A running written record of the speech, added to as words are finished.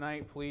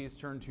Tonight, please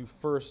turn to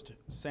 1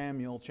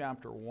 Samuel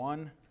chapter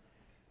 1,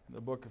 the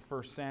book of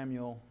 1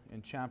 Samuel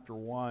in chapter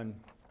 1.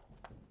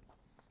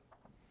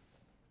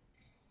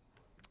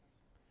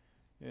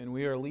 And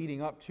we are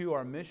leading up to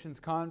our missions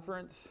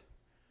conference,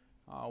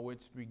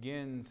 which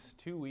begins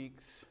 2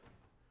 weeks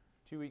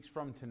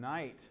from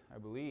tonight, I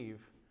believe.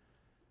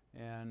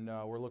 And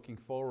we're looking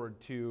forward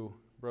to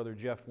Brother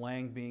Jeff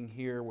Lang being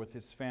here with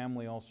his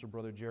family, also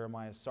Brother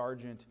Jeremiah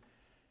Sargent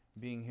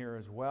being here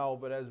as well.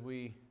 But as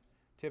we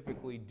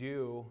typically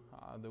do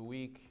the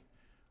week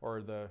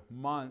or the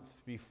month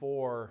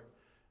before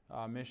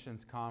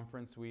missions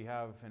conference, we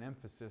have an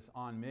emphasis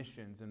on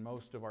missions, and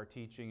most of our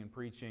teaching and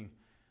preaching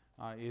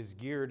is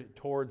geared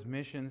towards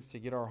missions to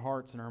get our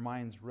hearts and our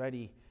minds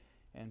ready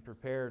and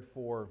prepared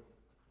for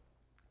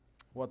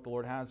what the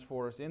Lord has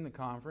for us in the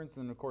conference.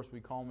 And of course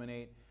we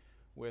culminate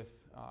with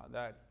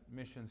that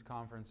missions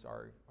conference,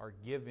 our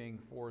giving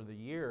for the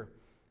year,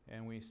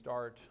 and we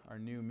start our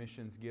new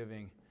missions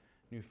giving,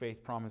 New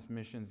Faith Promise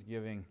missions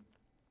giving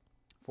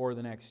for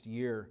the next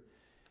year.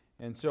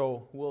 And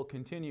so we'll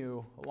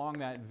continue along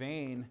that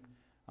vein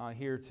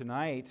here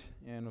tonight.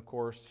 And of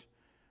course,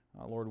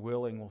 Lord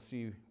willing, we'll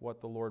see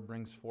what the Lord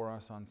brings for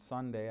us on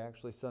Sunday.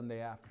 Actually, Sunday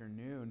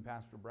afternoon,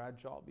 Pastor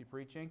Bradshaw will be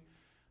preaching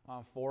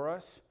for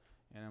us.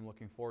 And I'm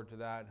looking forward to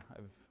that.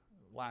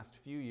 Last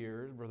few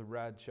years, Brother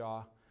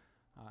Bradshaw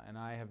and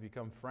I have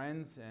become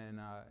friends.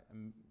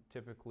 And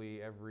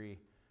typically every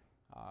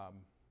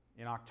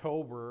in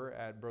October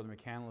at Brother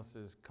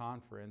McCandless's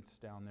conference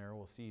down there,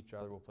 we'll see each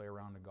other, we'll play a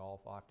round of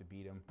golf. I'll have to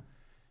beat him,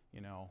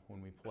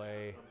 when we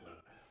play.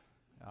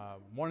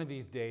 One of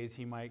these days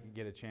he might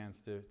get a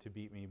chance to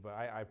beat me, but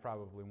I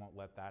probably won't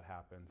let that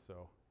happen,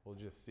 so we'll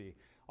just see.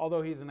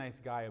 Although he's a nice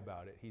guy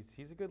about it.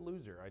 He's a good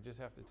loser, I just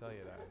have to tell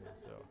you that.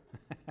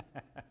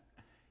 So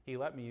he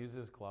let me use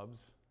his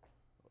clubs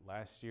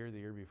last year, the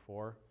year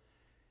before,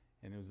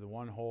 and it was the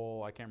one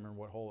hole, I can't remember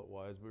what hole it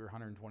was, but we were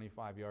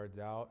 125 yards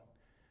out.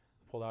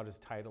 Pulled out his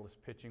Titleist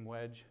pitching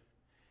wedge,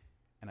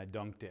 and I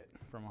dunked it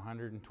from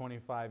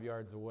 125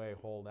 yards away,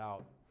 holed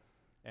out.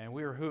 And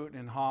we were hooting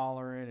and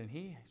hollering, and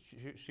he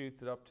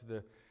shoots it up to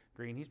the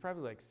green. He's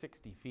probably like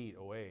 60 feet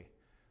away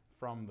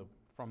from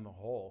the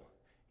hole.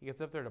 He gets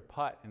up there to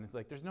putt, and it's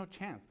like, there's no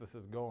chance this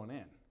is going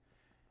in.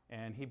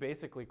 And he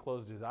basically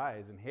closed his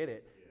eyes and hit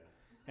it.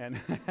 Yeah. And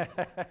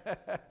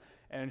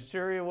and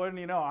sure he wouldn't,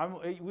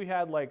 we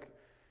had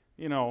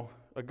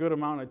a good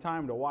amount of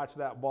time to watch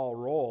that ball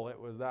roll. It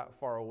was that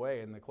far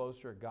away, and the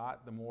closer it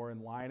got, the more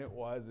in line it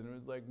was, and it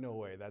was like, no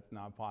way, that's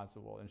not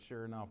possible. And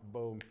sure enough,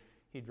 boom,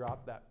 he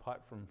dropped that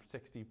putt from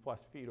 60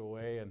 plus feet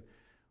away, and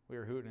we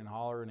were hooting and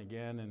hollering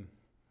again, and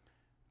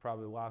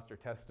probably lost our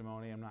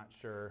testimony, I'm not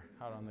sure,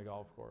 out on the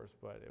golf course,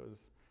 but it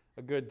was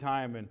a good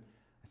time. And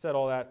I said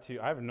all that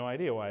I have no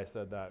idea why I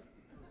said that.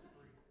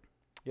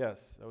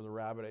 Yes, that was a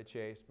rabbit I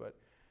chased, but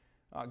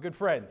good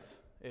friends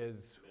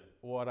is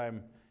what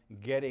I'm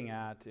getting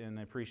at, and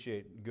I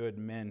appreciate good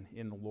men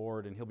in the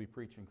Lord, and he'll be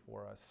preaching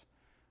for us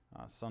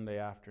Sunday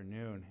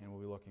afternoon, and we'll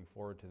be looking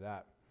forward to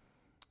that.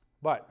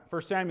 But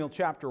 1 Samuel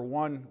chapter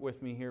 1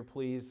 with me here,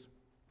 please.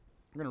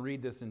 I'm going to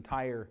read this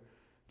entire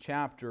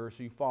chapter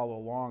so you follow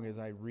along as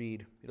I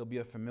read. It'll be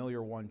a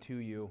familiar one to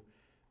you,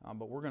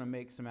 but we're going to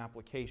make some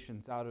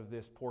applications out of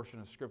this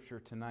portion of Scripture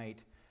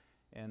tonight,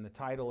 and the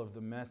title of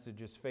the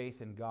message is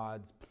Faith in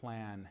God's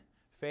Plan.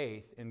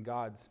 Faith in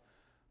God's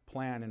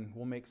Plan, and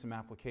we'll make some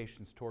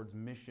applications towards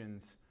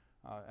missions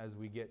as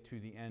we get to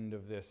the end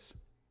of this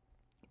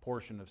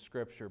portion of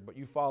Scripture. But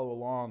you follow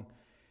along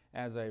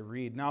as I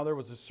read. Now there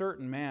was a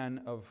certain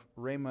man of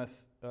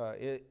Ramoth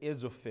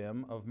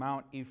Izophim of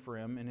Mount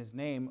Ephraim, and his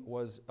name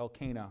was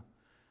Elkanah,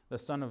 the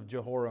son of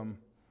Jehoram,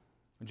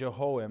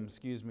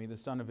 the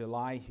son of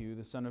Elihu,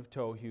 the son of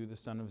Tohu, the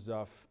son of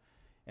Zuph,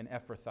 an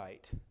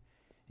Ephrathite.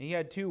 And he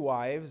had 2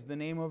 wives. The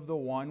name of the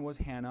one was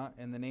Hannah,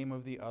 and the name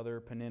of the other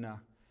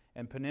Peninnah.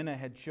 And Peninnah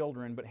had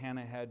children, but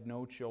Hannah had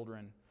no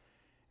children.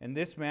 And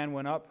this man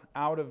went up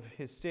out of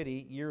his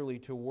city yearly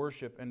to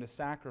worship and to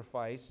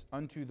sacrifice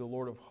unto the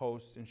Lord of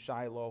hosts in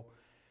Shiloh.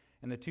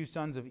 And the 2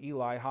 sons of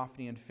Eli,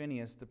 Hophni and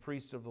Phinehas, the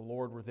priests of the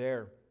Lord, were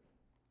there.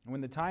 And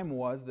when the time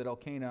was that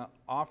Elkanah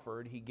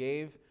offered, he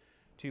gave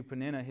to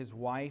Peninnah his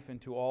wife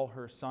and to all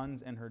her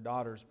sons and her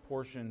daughters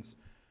portions.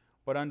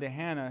 But unto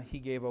Hannah he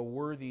gave a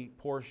worthy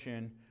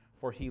portion,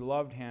 for he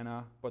loved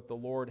Hannah, but the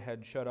Lord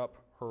had shut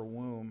up her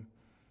womb.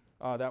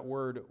 That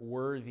word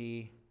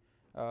worthy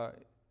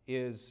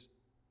is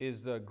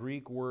the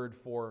Greek word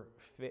or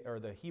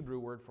the Hebrew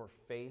word for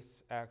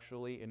face,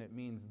 actually, and it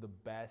means the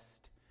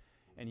best.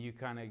 And you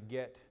kind of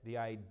get the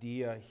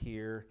idea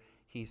here.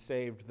 He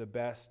saved the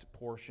best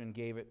portion,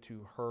 gave it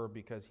to her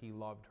because he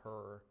loved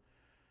her.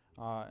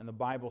 And the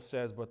Bible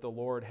says, but the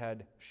Lord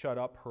had shut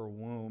up her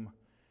womb.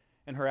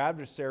 And her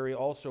adversary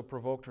also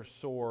provoked her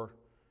sore,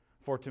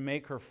 for to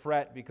make her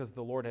fret because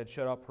the Lord had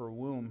shut up her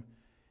womb.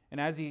 And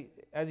as he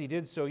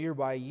did so year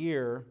by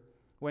year,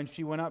 when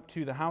she went up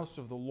to the house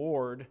of the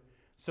Lord,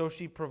 so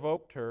she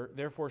provoked her,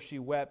 therefore she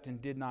wept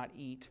and did not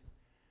eat.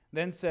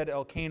 Then said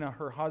Elkanah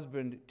her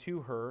husband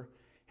to her,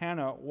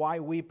 Hannah, why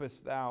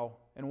weepest thou?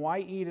 And why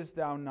eatest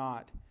thou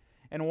not?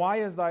 And why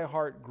is thy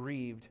heart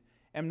grieved?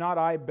 Am not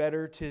I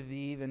better to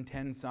thee than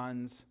 10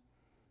 sons?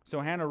 So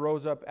Hannah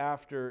rose up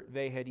after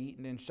they had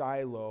eaten in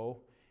Shiloh,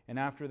 and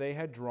after they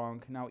had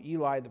drunk. Now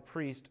Eli the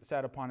priest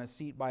sat upon a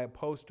seat by a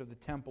post of the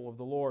temple of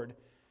the Lord.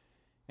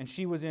 And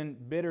she was in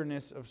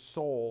bitterness of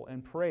soul,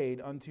 and prayed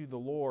unto the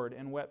Lord,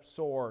 and wept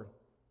sore.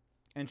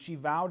 And she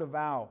vowed a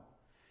vow,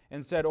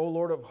 and said, O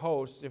Lord of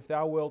hosts, if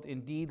thou wilt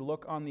indeed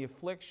look on the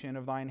affliction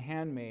of thine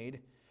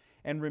handmaid,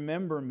 and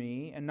remember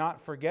me, and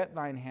not forget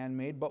thine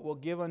handmaid, but will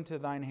give unto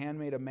thine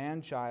handmaid a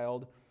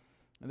man-child,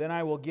 then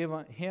I will give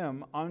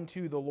him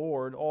unto the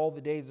Lord all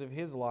the days of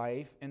his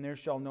life, and there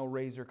shall no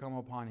razor come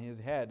upon his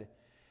head.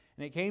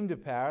 And it came to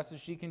pass,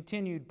 as she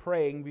continued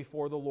praying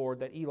before the Lord,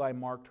 that Eli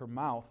marked her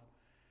mouth.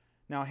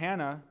 Now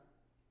Hannah,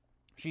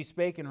 she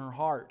spake in her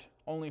heart,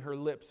 only her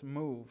lips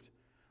moved,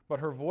 but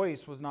her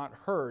voice was not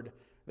heard.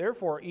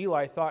 Therefore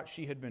Eli thought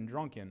she had been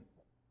drunken.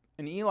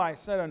 And Eli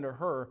said unto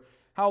her,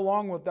 How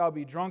long wilt thou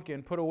be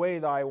drunken? Put away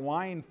thy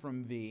wine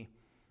from thee.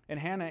 And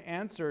Hannah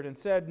answered and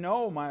said,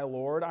 No, my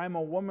Lord, I am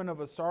a woman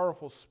of a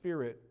sorrowful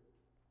spirit.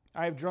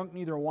 I have drunk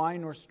neither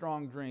wine nor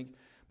strong drink,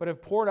 but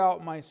have poured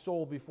out my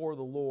soul before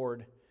the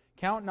Lord.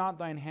 Count not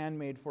thine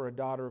handmaid for a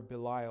daughter of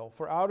Belial,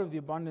 for out of the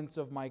abundance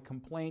of my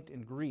complaint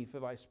and grief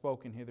have I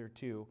spoken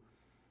hitherto.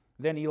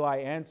 Then Eli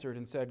answered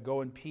and said,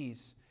 Go in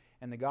peace,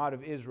 and the God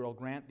of Israel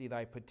grant thee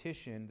thy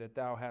petition that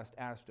thou hast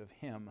asked of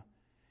him.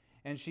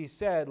 And she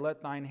said,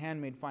 Let thine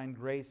handmaid find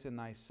grace in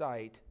thy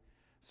sight.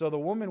 So the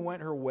woman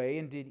went her way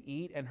and did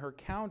eat, and her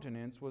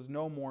countenance was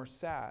no more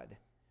sad.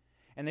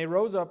 And they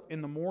rose up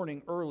in the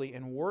morning early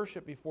and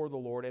worshipped before the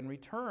Lord, and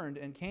returned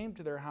and came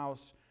to their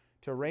house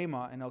to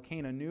Ramah. And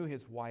Elkanah knew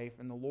his wife,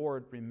 and the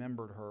Lord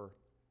remembered her.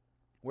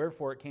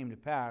 Wherefore it came to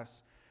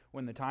pass,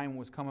 when the time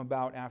was come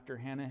about after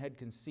Hannah had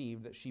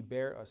conceived, that she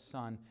bare a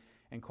son,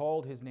 and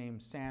called his name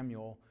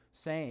Samuel,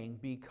 saying,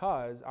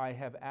 Because I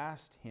have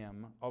asked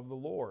him of the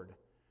Lord.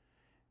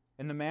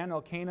 And the man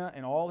Elkanah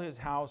and all his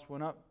house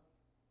went up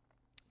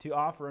to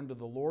offer unto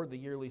the Lord the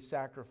yearly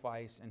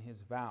sacrifice and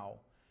his vow.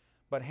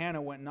 But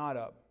Hannah went not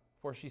up,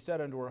 for she said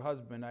unto her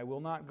husband, I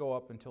will not go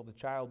up until the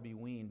child be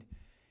weaned,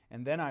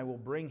 and then I will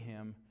bring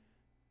him,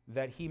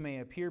 that he may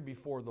appear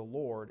before the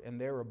Lord,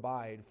 and there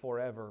abide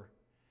forever.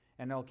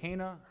 And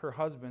Elkanah her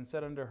husband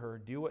said unto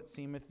her, Do what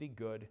seemeth thee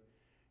good.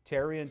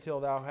 Tarry until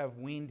thou have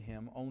weaned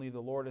him, only the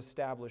Lord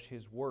establish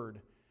his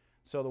word.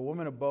 So the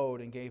woman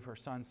abode and gave her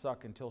son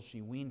suck until she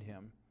weaned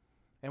him.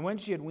 And when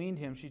she had weaned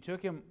him, she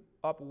took him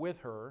up with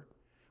her,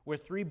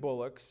 with 3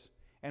 bullocks,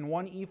 and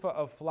 1 ephah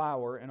of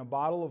flour, and a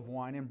bottle of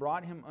wine, and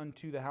brought him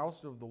unto the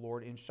house of the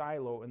Lord in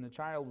Shiloh, and the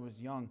child was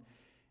young.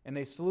 And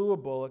they slew a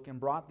bullock, and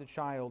brought the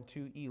child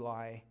to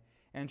Eli.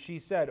 And she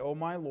said, O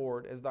my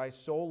Lord, as thy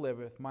soul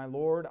liveth, my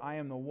Lord, I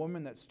am the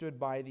woman that stood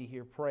by thee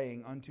here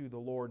praying unto the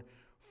Lord.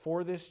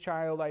 For this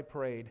child I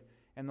prayed,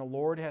 and the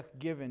Lord hath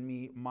given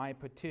me my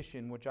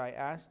petition, which I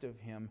asked of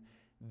him.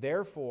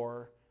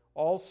 Therefore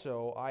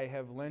also I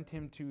have lent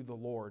him to the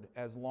Lord.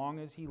 As long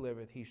as he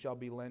liveth, he shall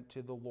be lent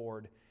to the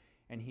Lord.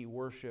 And he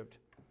worshipped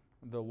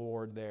the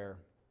Lord there.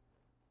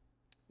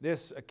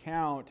 This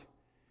account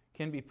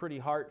can be pretty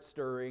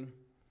heart-stirring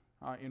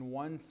in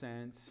one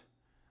sense,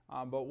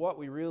 but what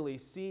we really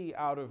see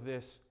out of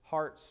this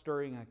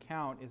heart-stirring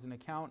account is an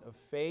account of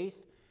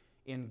faith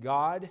in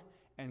God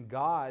and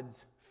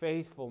God's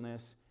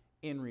faithfulness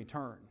in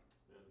return.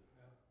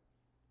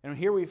 And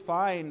here we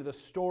find the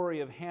story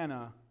of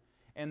Hannah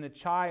and the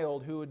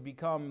child who would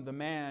become the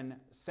man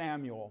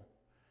Samuel,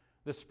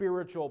 the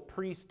spiritual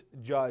priest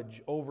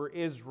judge over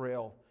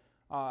Israel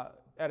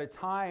at a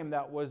time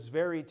that was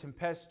very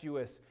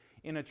tempestuous,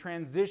 in a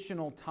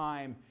transitional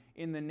time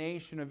in the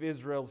nation of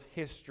Israel's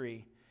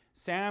history.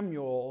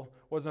 Samuel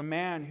was a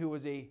man who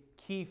was a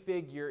key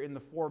figure in the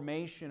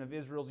formation of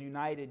Israel's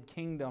united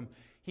kingdom.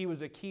 He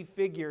was a key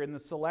figure in the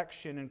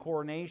selection and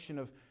coronation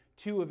of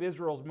 2 of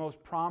Israel's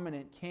most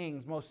prominent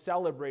kings, most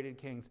celebrated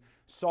kings,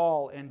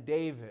 Saul and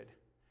David.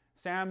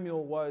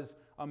 Samuel was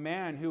a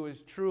man who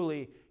was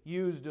truly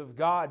used of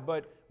God.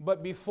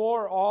 But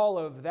before all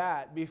of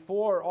that,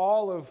 before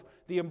all of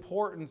the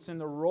importance and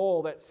the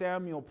role that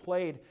Samuel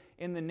played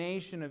in the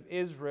nation of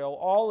Israel,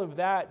 all of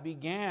that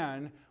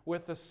began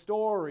with the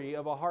story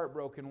of a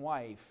heartbroken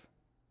wife,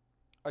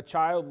 a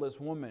childless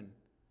woman,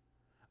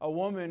 a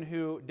woman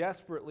who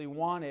desperately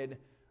wanted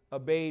a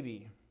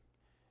baby.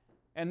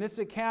 And this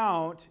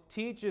account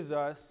teaches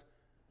us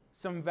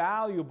some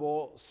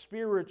valuable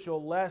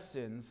spiritual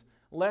lessons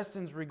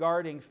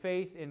regarding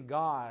faith in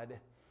God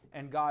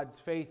and God's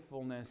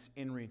faithfulness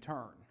in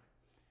return.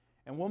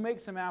 And we'll make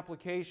some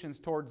applications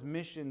towards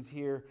missions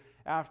here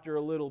after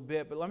a little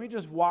bit, but let me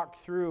just walk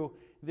through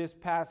this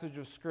passage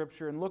of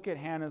Scripture and look at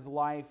Hannah's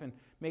life and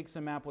make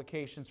some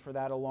applications for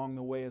that along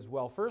the way as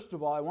well. First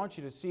of all, I want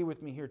you to see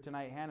with me here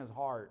tonight Hannah's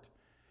heart.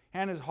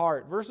 Hannah's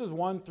heart. Verses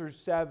 1 through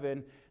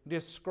 7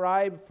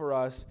 describe for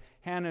us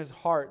Hannah's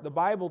heart. The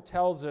Bible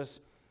tells us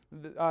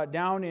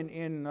down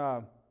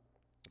in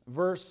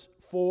verse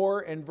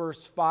 4 and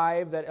verse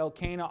 5 that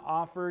Elkanah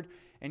offered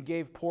and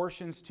gave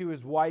portions to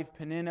his wife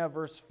Peninnah.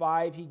 Verse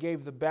 5, he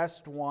gave the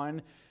best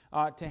one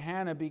to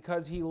Hannah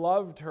because he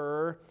loved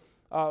her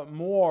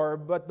more.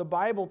 But the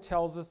Bible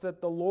tells us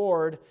that the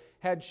Lord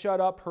had shut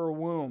up her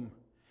womb.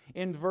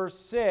 In verse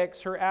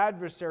 6, her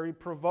adversary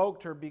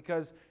provoked her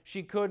because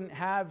she couldn't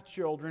have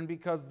children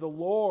because the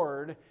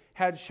Lord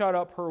had shut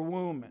up her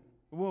womb.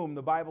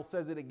 The Bible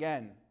says it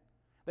again,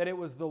 that it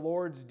was the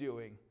Lord's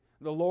doing.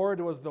 The Lord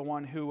was the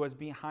one who was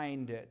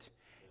behind it.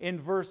 In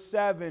verse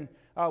 7,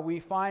 we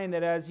find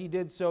that as he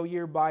did so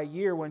year by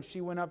year, when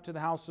she went up to the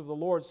house of the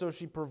Lord, so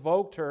she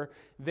provoked her.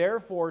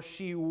 Therefore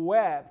she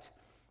wept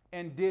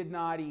and did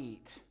not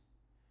eat.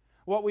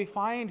 What we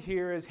find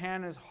here is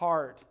Hannah's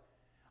heart.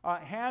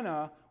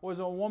 Hannah was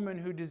a woman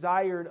who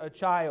desired a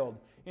child.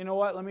 You know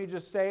what? Let me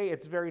just say,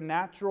 it's very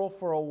natural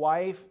for a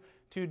wife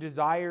to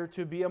desire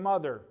to be a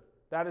mother.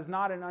 That is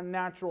not an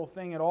unnatural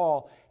thing at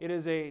all. It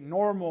is a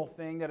normal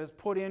thing that is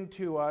put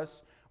into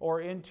us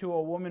or into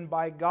a woman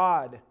by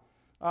God.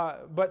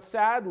 But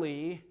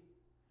sadly,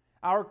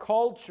 our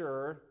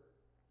culture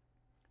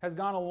has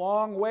gone a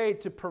long way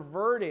to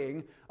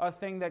perverting a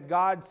thing that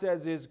God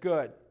says is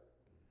good.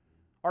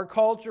 Our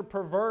culture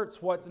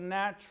perverts what's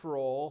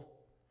natural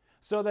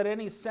so that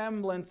any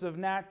semblance of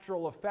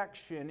natural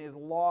affection is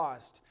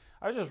lost.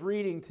 I was just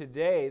reading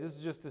today, this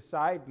is just a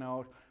side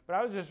note, but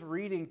I was just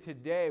reading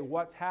today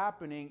what's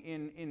happening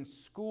in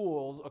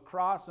schools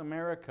across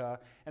America,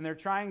 and they're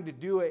trying to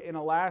do it in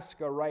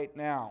Alaska right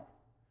now,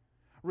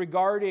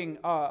 regarding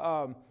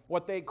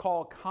what they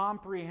call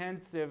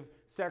comprehensive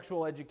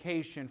sexual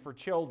education for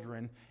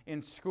children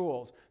in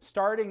schools,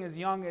 starting as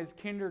young as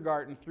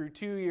kindergarten through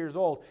 2 years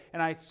old.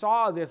 And I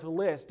saw this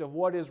list of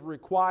what is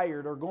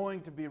required or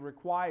going to be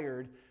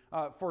required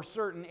for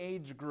certain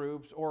age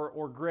groups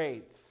or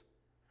grades.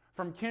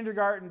 From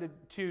kindergarten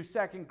to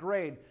second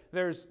grade,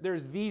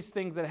 there's these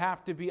things that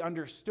have to be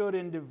understood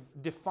and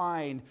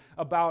defined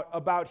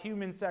about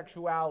human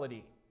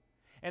sexuality.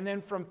 And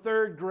then from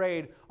third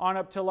grade on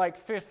up to like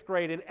fifth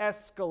grade, it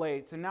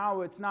escalates. And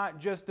now it's not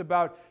just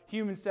about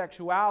human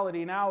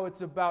sexuality. Now it's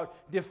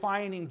about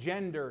defining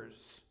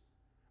genders.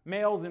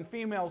 Males and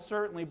females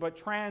certainly, but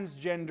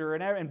transgender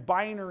and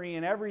binary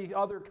and every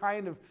other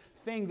kind of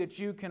thing that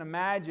you can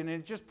imagine.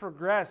 And it just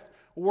progressed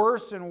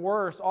worse and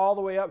worse all the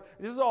way up.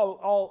 This is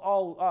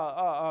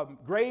all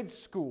grade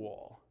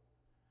school,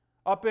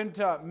 up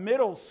into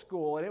middle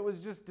school. And it was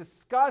just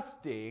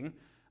disgusting.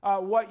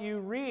 What you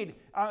read,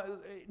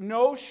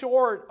 no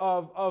short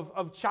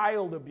of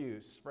child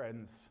abuse,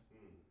 friends.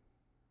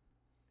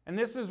 And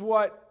this is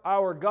what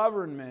our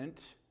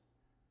government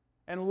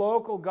and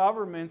local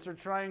governments are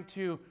trying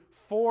to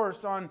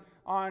force on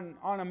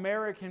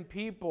American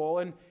people.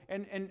 And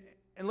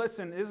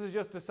listen, this is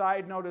just a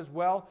side note as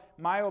well.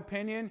 My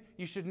opinion,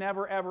 you should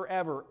never, ever,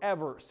 ever,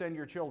 ever send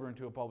your children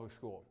to a public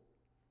school.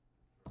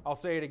 I'll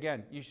say it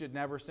again. You should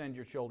never send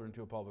your children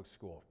to a public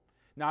school.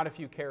 Not if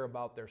you care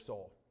about their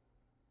soul.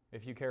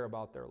 If you care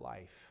about their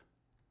life.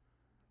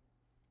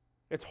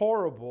 It's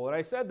horrible. And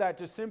I said that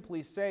to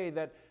simply say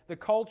that the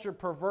culture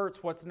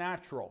perverts what's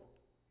natural.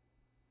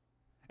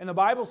 And the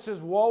Bible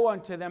says, woe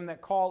unto them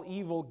that call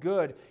evil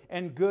good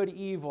and good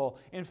evil.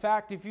 In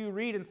fact, if you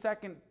read in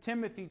 2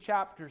 Timothy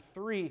chapter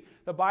 3,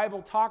 the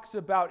Bible talks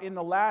about in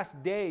the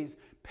last days,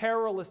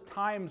 perilous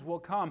times will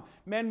come.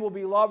 Men will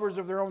be lovers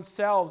of their own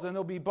selves, and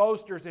they'll be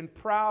boasters and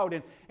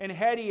proud and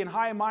heady and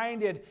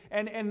high-minded.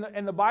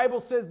 And the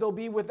Bible says they'll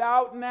be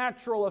without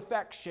natural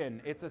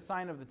affection. It's a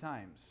sign of the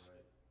times.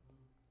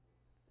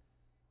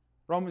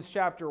 Romans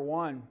chapter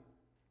 1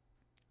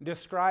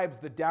 describes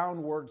the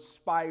downward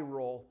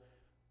spiral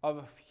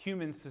of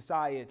human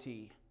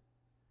society.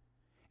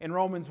 In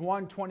Romans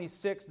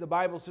 1:26, the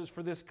Bible says,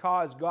 for this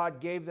cause God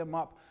gave them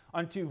up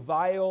unto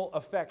vile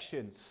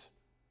affections.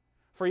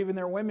 For even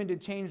their women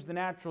did change the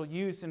natural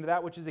use into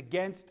that which is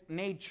against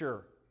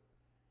nature.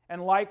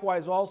 And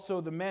likewise also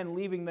the men,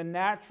 leaving the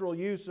natural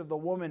use of the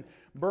woman,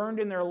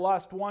 burned in their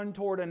lust one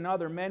toward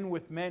another, men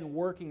with men,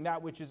 working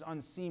that which is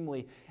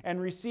unseemly,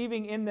 and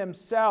receiving in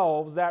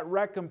themselves that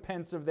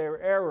recompense of their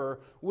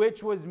error,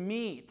 which was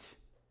meet.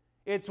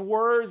 It's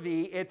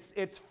worthy, it's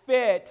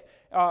fit,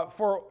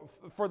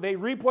 for they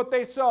reap what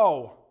they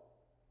sow.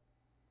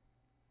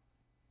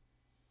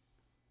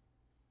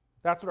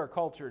 That's what our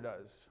culture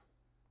does.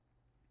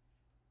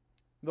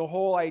 The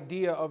whole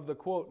idea of the,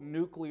 quote,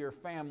 nuclear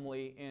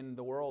family in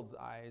the world's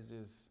eyes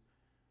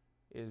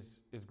is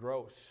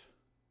gross.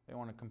 They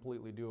want to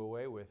completely do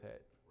away with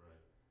it. Right.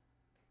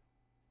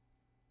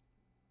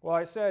 Well,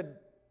 I said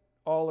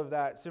all of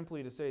that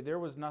simply to say there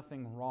was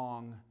nothing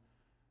wrong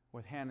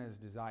with Hannah's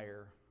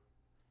desire.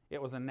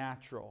 It was a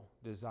natural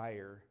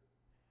desire.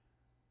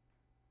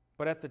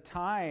 But at the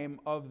time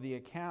of the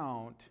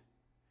account,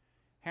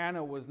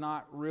 Hannah was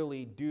not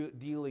really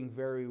dealing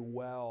very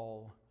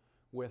well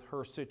with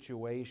her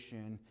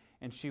situation,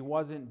 and she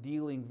wasn't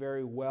dealing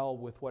very well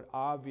with what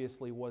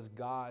obviously was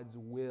God's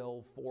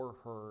will for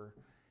her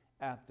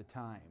at the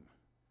time.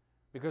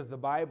 Because the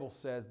Bible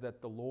says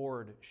that the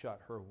Lord shut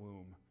her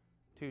womb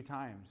 2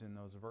 times in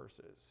those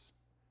verses.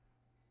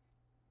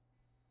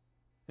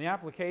 The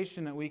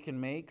application that we can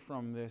make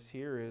from this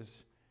here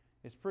is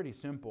pretty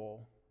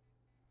simple.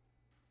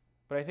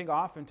 But I think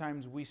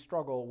oftentimes we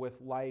struggle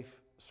with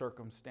life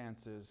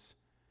circumstances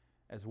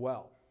as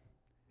well.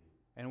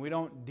 And we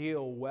don't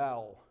deal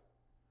well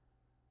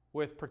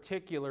with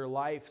particular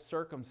life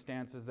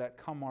circumstances that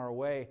come our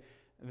way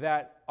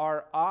that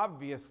are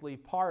obviously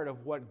part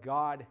of what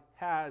God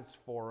has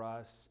for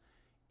us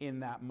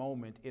in that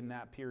moment, in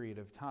that period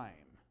of time.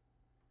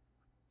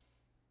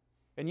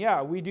 And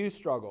yeah, we do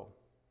struggle.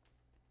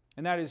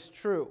 And that is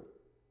true.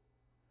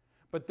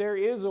 But there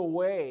is a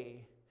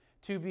way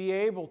to be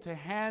able to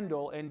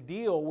handle and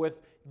deal with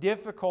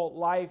difficult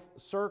life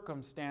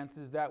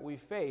circumstances that we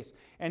face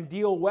and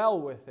deal well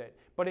with it.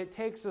 But it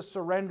takes a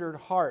surrendered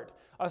heart.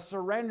 A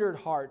surrendered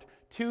heart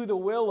to the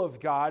will of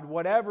God,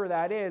 whatever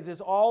that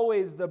is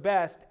always the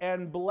best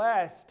and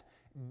blessed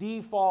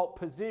default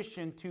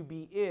position to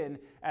be in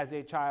as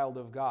a child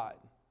of God.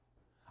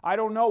 I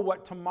don't know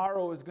what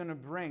tomorrow is going to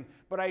bring,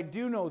 but I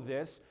do know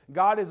this.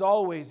 God is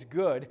always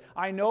good.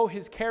 I know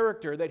His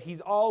character, that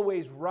He's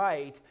always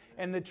right.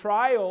 And the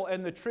trial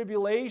and the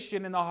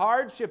tribulation and the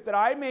hardship that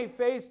I may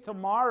face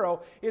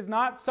tomorrow is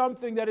not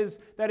something that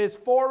is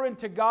foreign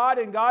to God,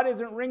 and God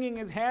isn't wringing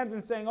His hands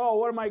and saying, oh,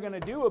 what am I going to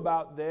do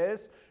about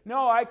this?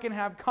 No, I can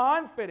have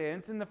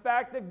confidence in the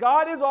fact that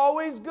God is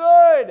always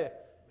good,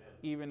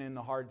 even in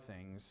the hard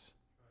things.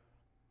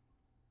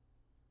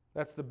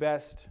 That's the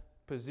best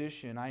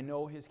position. I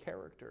know His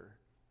character.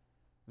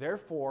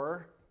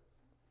 Therefore,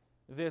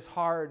 this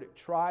hard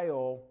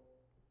trial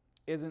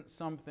isn't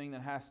something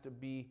that has to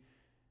be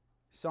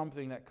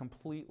something that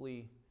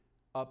completely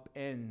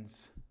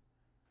upends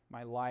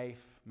my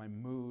life, my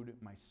mood,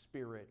 my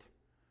spirit,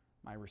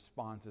 my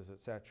responses,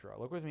 etc.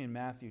 Look with me in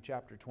Matthew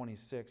chapter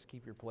 26.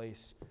 Keep your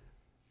place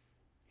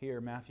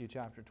here, Matthew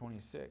chapter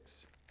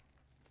 26.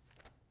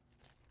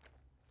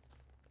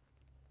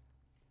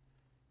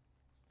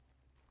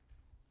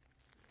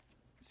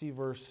 See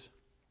verse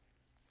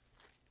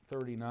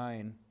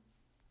 39.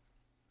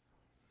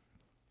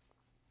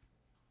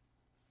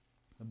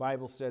 The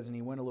Bible says, and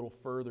he went a little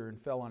further and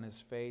fell on his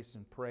face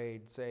and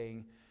prayed,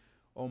 saying,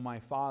 O my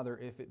Father,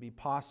 if it be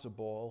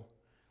possible,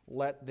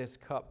 let this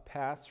cup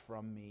pass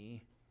from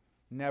me.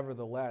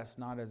 Nevertheless,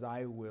 not as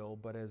I will,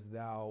 but as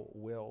thou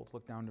wilt.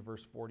 Look down to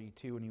verse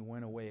 42. And he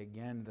went away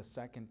again the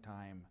second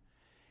time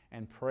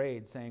and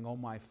prayed, saying, O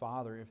my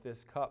Father, if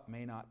this cup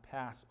may not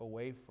pass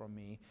away from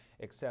me,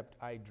 except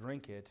I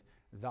drink it,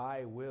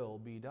 thy will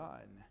be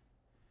done.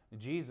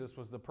 Jesus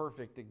was the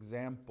perfect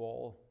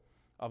example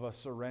of a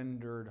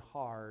surrendered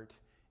heart,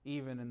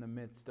 even in the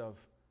midst of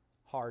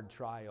hard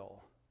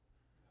trial.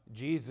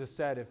 Jesus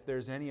said, if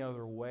there's any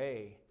other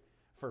way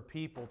for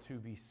people to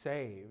be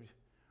saved,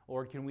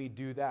 Lord, can we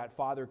do that?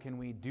 Father, can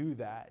we do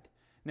that?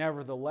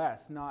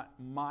 Nevertheless, not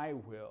my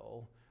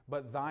will,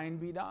 but thine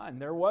be done.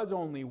 There was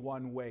only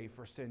one way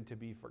for sin to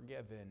be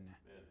forgiven.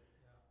 Amen.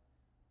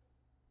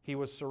 He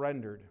was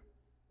surrendered.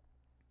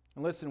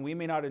 And listen, we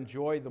may not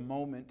enjoy the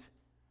moment,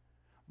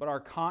 but our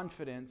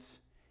confidence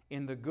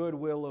in the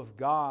goodwill of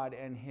God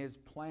and His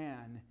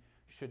plan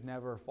should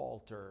never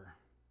falter.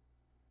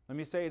 Let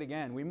me say it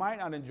again. We might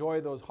not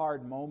enjoy those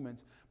hard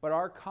moments, but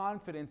our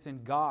confidence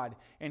in God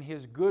and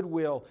His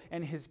goodwill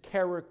and His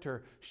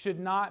character should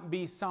not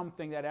be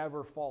something that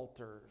ever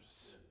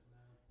falters.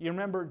 You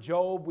remember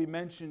Job? We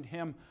mentioned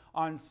him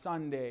on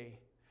Sunday.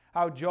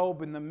 How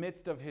Job, in the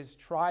midst of his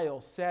trial,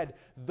 said,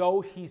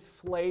 though he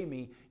slay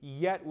me,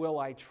 yet will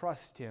I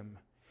trust him.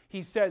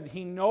 He said,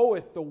 He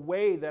knoweth the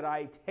way that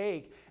I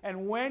take,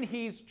 and when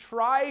He's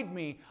tried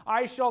me,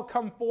 I shall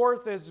come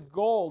forth as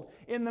gold.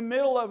 In the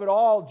middle of it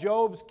all,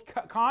 Job's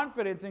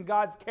confidence in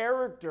God's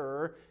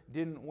character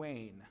didn't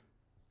wane.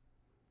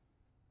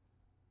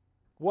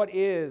 What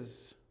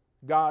is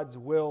God's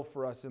will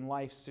for us in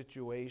life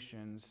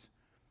situations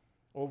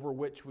over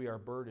which we are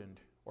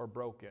burdened or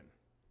broken?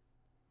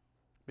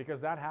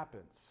 Because that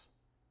happens.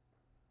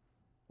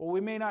 Well, we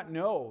may not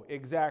know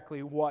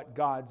exactly what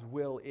God's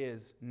will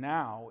is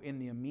now in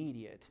the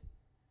immediate,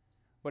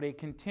 but a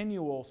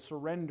continual,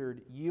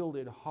 surrendered,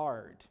 yielded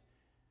heart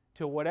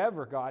to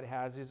whatever God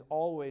has is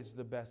always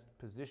the best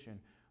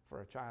position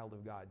for a child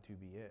of God to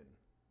be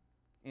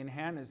in. In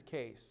Hannah's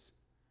case,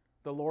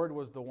 the Lord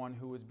was the one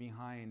who was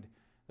behind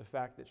the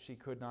fact that she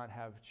could not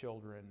have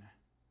children.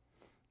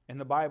 And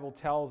the Bible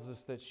tells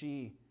us that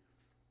she,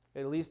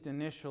 at least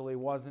initially,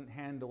 wasn't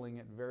handling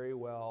it very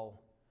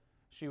well.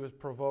 She was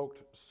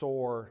provoked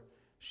sore.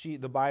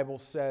 The Bible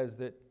says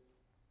that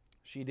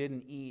she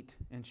didn't eat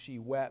and she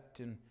wept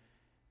and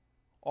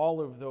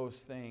all of those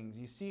things.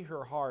 You see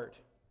her heart.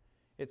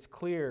 It's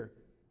clear,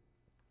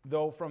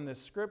 though, from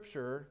this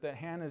scripture that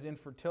Hannah's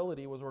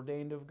infertility was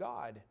ordained of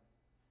God.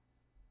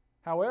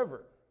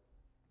 However,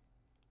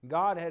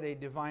 God had a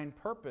divine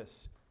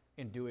purpose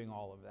in doing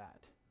all of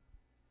that.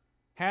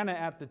 Hannah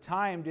at the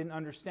time didn't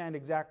understand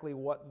exactly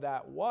what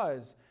that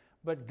was,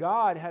 but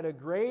God had a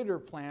greater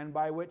plan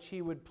by which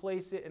He would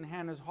place it in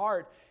Hannah's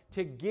heart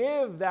to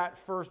give that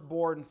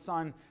firstborn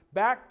son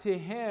back to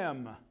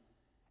Him.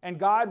 And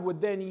God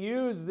would then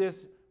use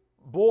this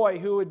boy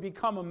who would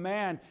become a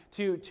man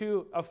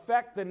to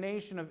affect the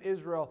nation of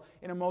Israel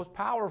in a most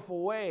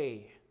powerful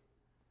way.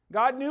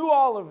 God knew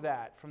all of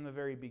that from the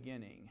very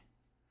beginning.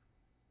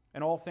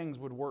 And all things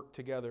would work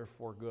together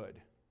for good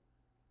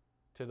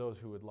to those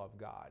who would love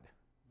God.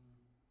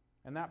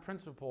 And that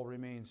principle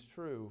remains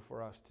true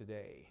for us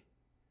today.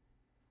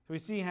 So we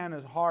see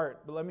Hannah's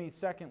heart, but let me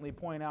secondly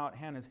point out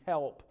Hannah's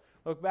help.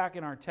 Look back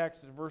in our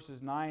text at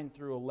verses 9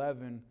 through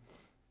 11.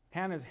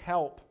 Hannah's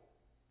help.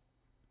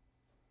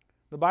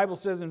 The Bible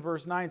says in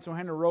verse 9, so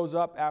Hannah rose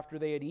up after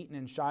they had eaten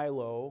in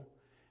Shiloh,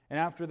 and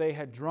after they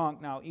had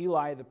drunk. Now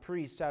Eli the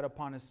priest sat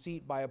upon a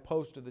seat by a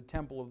post of the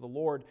temple of the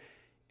Lord,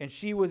 and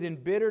she was in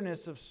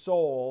bitterness of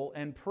soul,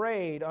 and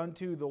prayed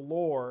unto the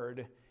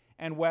Lord,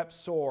 and wept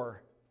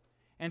sore.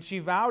 And she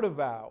vowed a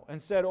vow,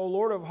 and said, O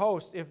Lord of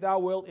hosts, if thou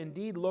wilt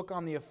indeed look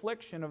on the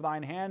affliction of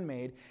thine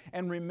handmaid,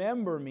 and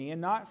remember me,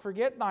 and not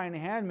forget thine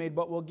handmaid,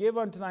 but will give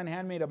unto thine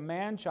handmaid a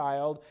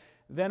man-child,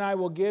 then I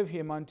will give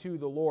him unto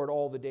the Lord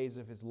all the days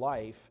of his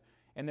life,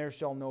 and there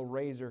shall no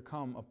razor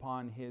come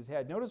upon his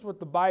head. Notice what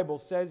the Bible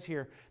says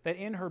here, that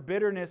in her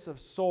bitterness of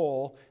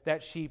soul,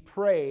 that she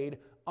prayed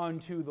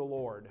unto the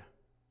Lord.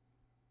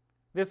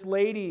 This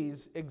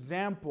lady's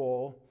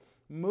example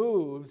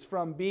moves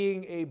from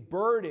being a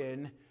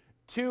burden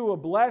to a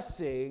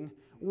blessing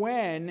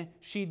when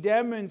she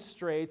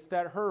demonstrates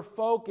that her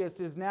focus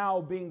is now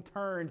being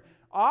turned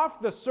off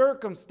the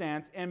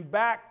circumstance and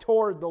back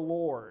toward the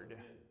Lord.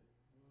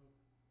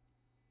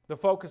 The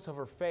focus of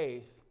her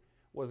faith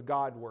was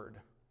Godward.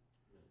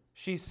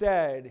 She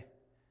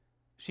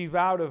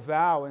vowed a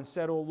vow and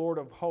said, O Lord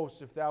of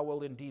hosts, if thou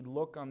wilt indeed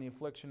look on the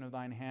affliction of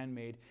thine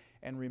handmaid,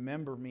 and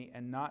remember me,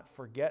 and not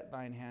forget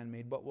thine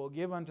handmaid, but will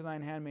give unto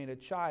thine handmaid a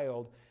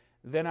child,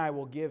 then I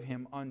will give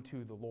him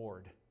unto the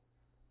Lord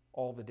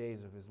all the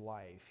days of his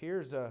life.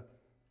 Here's a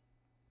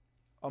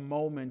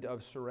moment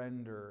of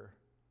surrender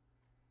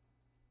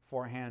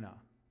for Hannah.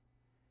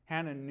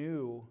 Hannah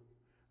knew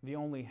the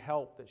only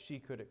help that she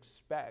could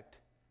expect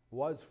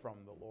was from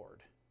the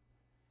Lord.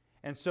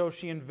 And so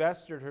she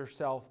invested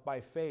herself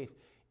by faith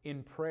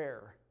in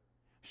prayer.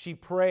 She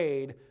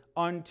prayed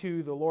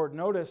unto the Lord.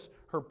 Notice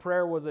her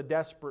prayer was a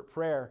desperate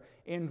prayer.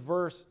 In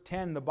verse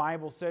 10, the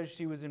Bible says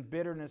she was in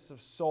bitterness of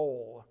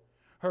soul.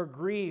 Her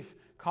grief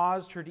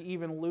caused her to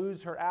even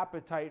lose her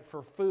appetite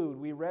for food.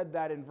 We read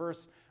that in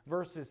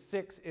verses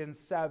 6 and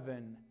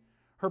 7.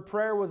 Her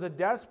prayer was a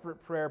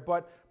desperate prayer,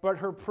 but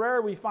her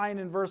prayer, we find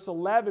in verse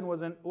 11,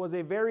 was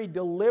a very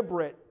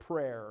deliberate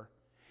prayer.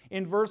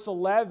 In verse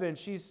 11,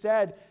 she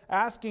said,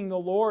 asking the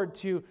Lord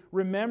to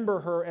remember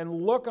her and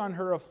look on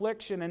her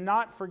affliction and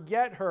not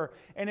forget her.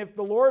 And if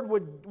the Lord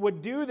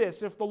would do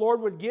this, if the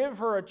Lord would give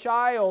her a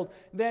child,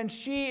 then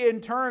she in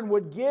turn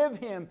would give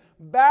him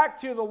back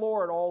to the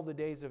Lord all the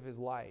days of his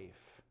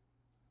life.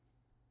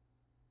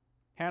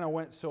 Hannah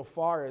went so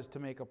far as to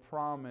make a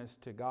promise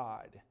to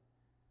God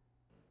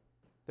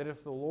that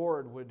if the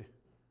Lord would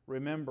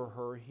remember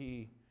her,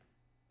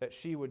 that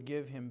she would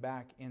give him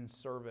back in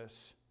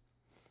service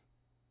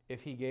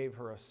if he gave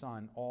her a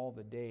son all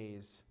the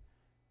days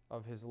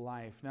of his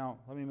life. Now,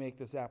 let me make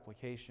this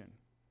application.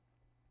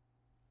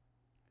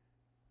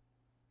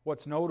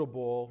 What's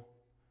notable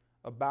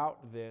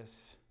about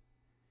this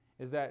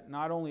is that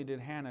not only did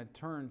Hannah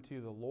turn to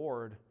the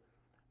Lord,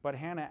 but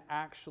Hannah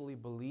actually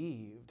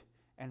believed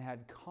and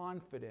had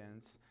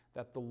confidence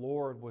that the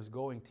Lord was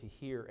going to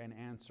hear and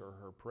answer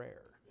her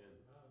prayer.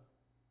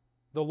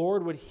 The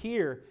Lord would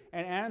hear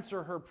and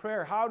answer her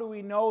prayer. How do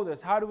we know this?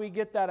 How do we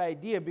get that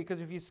idea? Because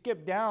if you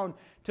skip down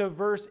to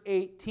verse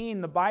 18,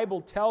 the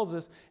Bible tells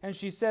us, and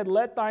she said,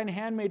 let thine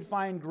handmaid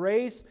find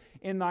grace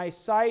in thy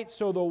sight.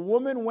 So the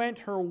woman went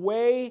her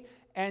way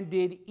and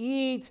did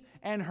eat,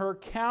 and her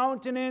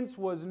countenance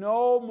was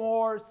no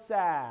more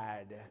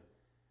sad.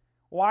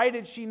 Why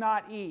did she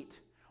not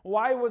eat?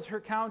 Why was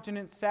her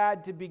countenance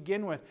sad to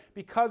begin with?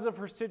 Because of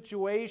her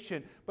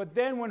situation. But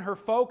then when her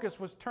focus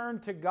was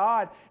turned to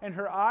God and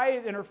her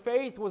eyes and her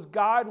faith was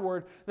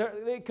Godward,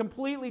 it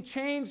completely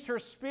changed her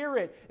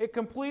spirit. It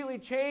completely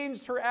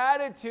changed her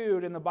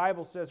attitude. And the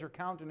Bible says her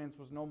countenance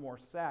was no more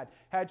sad.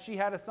 Had she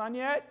had a son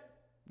yet?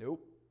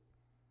 Nope.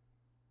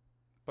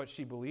 But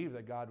she believed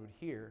that God would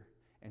hear,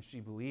 and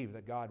she believed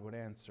that God would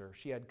answer.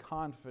 She had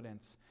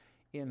confidence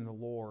in the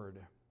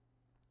Lord.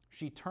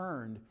 She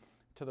turned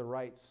to the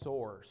right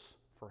source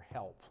for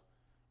help,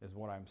 is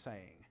what I'm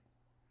saying.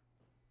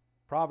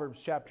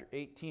 Proverbs chapter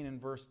 18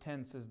 and verse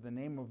 10 says, the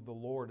name of the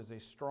Lord is a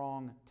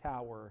strong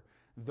tower.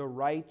 The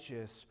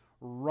righteous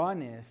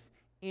runneth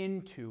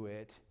into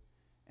it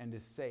and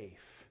is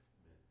safe.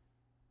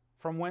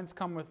 From whence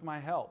cometh my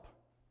help?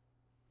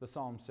 The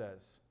psalm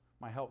says,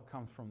 my help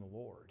comes from the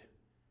Lord.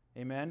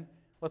 Amen?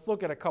 Let's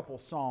look at a couple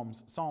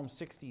psalms. Psalm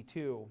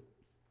 62.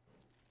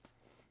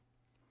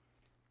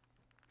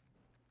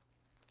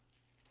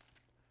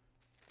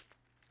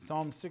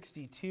 Psalm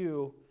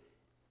 62,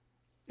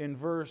 in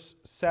verse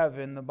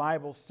 7, the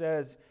Bible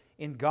says,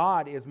 in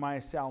God is my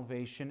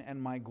salvation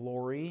and my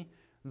glory.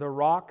 The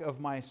rock of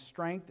my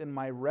strength and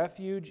my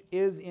refuge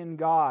is in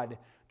God.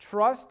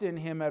 Trust in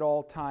Him at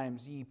all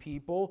times, ye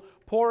people.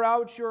 Pour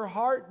out your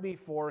heart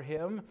before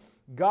Him.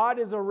 God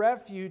is a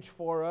refuge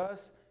for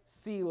us.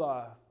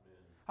 Selah.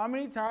 How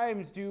many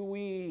times do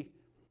we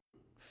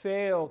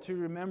fail to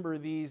remember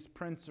these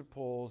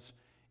principles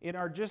in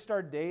our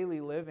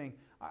daily living?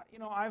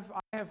 I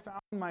have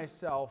found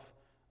myself,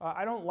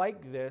 I don't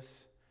like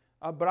this,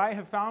 but I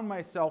have found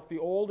myself, the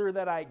older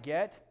that I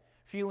get,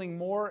 feeling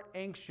more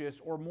anxious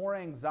or more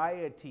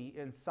anxiety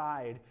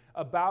inside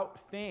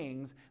about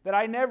things that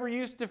I never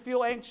used to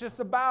feel anxious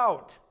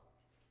about.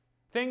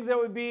 Things that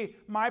would be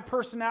my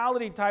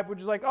personality type, which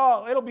is like,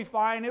 oh, it'll be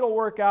fine, it'll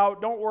work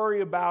out, don't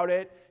worry about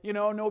it,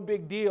 no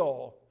big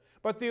deal.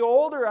 But the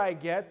older I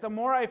get, the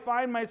more I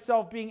find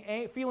myself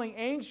feeling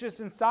anxious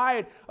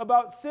inside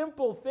about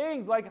simple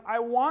things. Like, I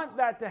want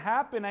that to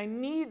happen, I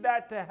need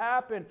that to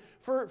happen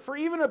for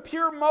even a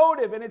pure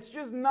motive, and it's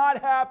just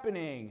not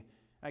happening.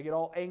 I get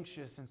all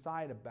anxious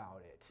inside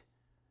about it.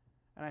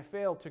 And I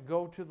fail to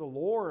go to the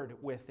Lord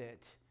with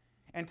it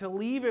and to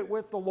leave it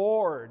with the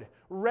Lord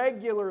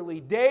regularly,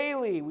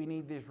 daily. We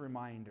need these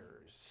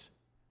reminders.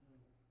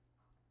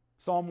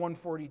 Psalm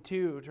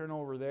 142, turn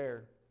over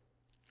there.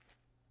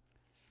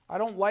 I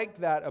don't like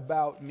that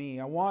about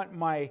me. I want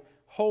my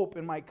hope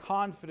and my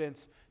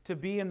confidence to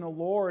be in the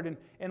Lord.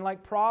 And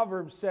like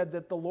Proverbs said,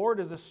 that the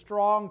Lord is a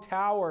strong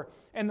tower,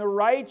 and the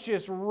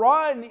righteous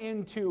run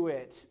into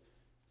it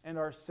and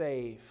are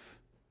safe.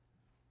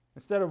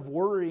 Instead of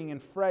worrying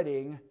and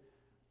fretting,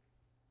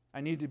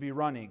 I need to be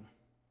running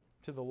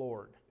to the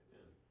Lord.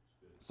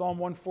 Psalm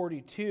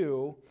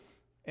 142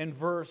 and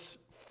verse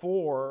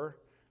 4,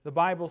 the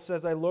Bible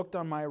says, I looked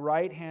on my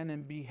right hand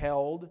and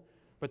beheld,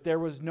 but there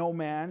was no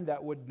man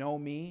that would know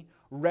me.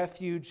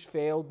 Refuge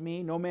failed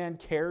me. No man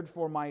cared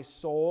for my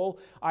soul.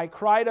 I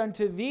cried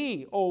unto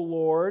thee, O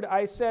Lord.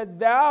 I said,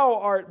 Thou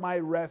art my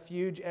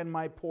refuge and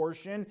my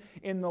portion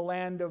in the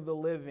land of the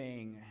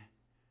living.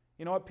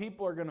 You know what?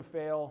 People are going to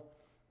fail,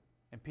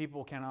 and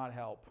people cannot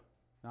help.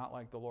 Not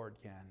like the Lord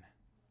can.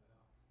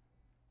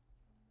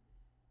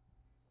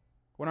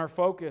 When our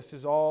focus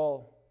is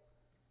all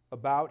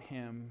about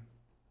Him,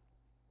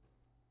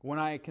 when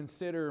I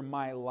consider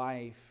my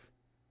life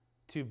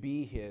to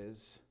be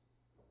His,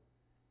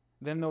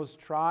 then those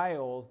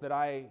trials that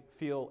I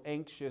feel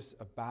anxious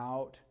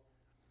about,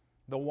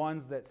 the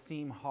ones that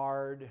seem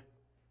hard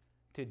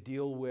to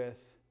deal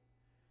with,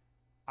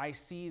 I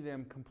see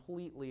them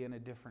completely in a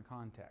different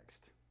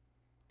context.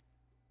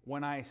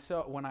 When I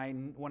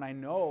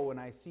know and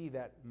I see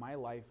that my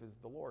life is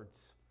the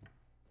Lord's,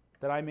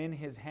 that I'm in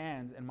His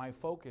hands and my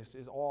focus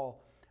is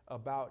all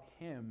about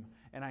Him,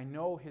 and I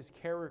know His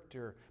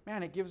character,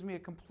 man, it gives me a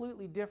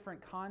completely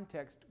different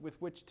context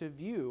with which to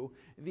view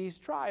these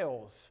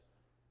trials.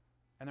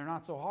 And they're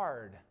not so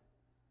hard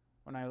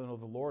when I know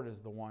the Lord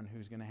is the one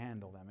who's going to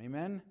handle them.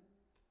 Amen?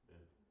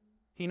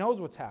 He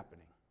knows what's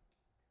happening.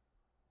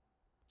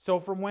 So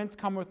from whence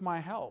cometh my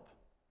help?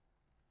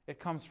 It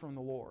comes from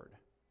the Lord.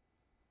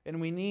 And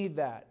we need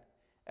that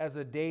as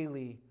a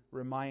daily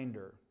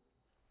reminder.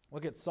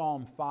 Look at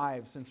Psalm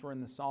 5, since we're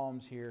in the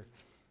Psalms here,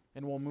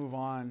 and we'll move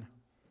on.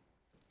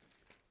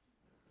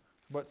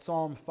 But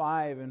Psalm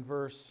 5 and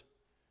verse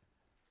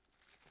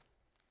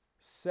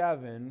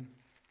 7,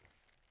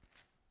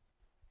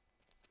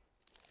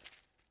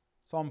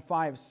 Psalm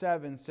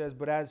 5:7 says,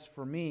 But as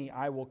for me,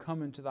 I will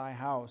come into thy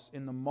house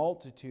in the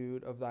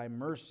multitude of thy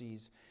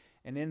mercies,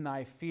 and in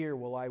thy fear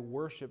will I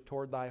worship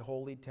toward thy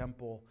holy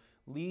temple.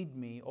 Lead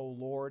me, O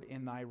Lord,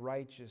 in thy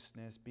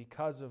righteousness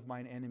because of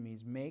mine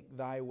enemies. Make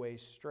thy way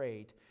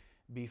straight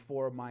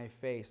before my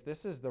face.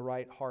 This is the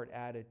right heart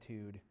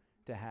attitude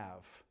to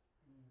have.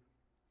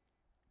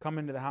 Come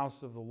into the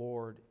house of the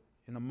Lord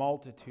in the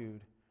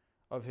multitude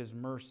of His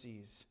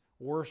mercies.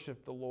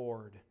 Worship the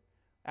Lord,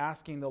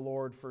 asking the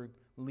Lord for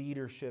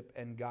leadership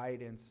and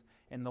guidance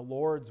and the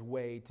Lord's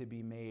way to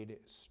be made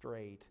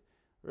straight.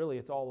 Really,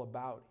 it's all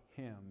about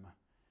Him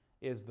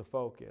is the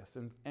focus.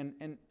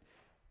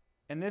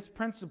 And this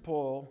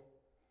principle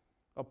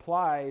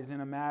applies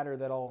in a matter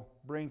that I'll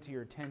bring to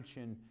your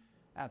attention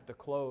at the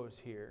close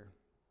here.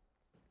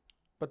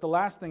 But the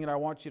last thing that I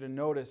want you to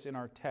notice in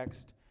our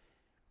text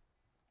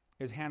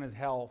is Hannah's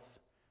health.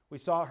 We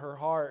saw her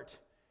heart.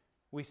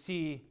 We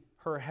see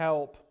her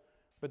help.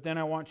 But then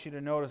I want you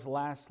to notice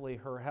lastly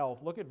her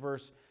health. Look at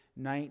verse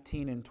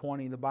 19 and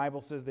 20. The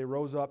Bible says they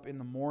rose up in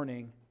the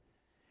morning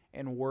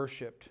and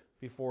worshiped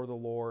before the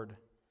Lord,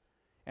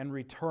 and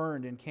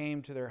returned and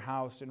came to their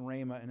house in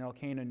Ramah. And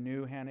Elkanah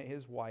knew Hannah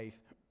his wife,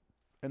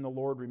 and the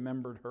Lord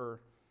remembered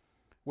her.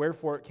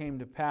 Wherefore it came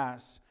to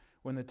pass,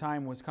 when the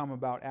time was come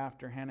about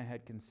after Hannah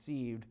had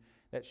conceived,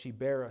 that she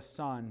bare a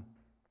son,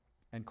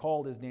 and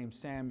called his name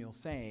Samuel,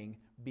 saying,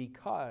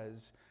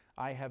 Because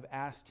I have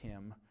asked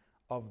him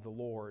of the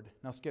Lord.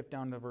 Now skip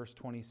down to verse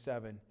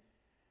 27.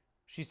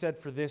 She said,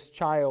 For this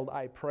child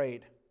I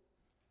prayed,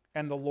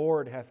 and the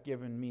Lord hath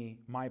given me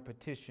my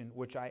petition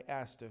which I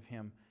asked of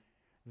him.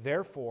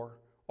 Therefore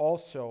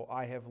also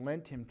I have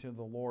lent him to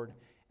the Lord.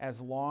 As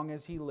long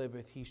as he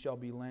liveth, he shall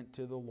be lent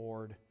to the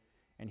Lord.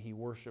 and he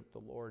worshiped the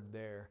Lord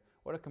there.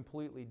 What a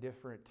completely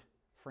different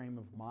frame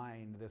of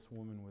mind this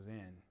woman was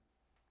in.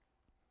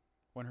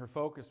 When her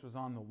focus was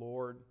on the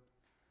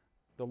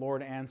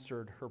Lord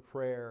answered her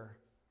prayer.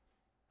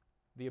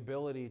 The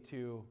ability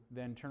to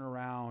then turn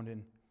around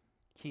and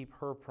keep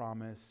her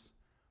promise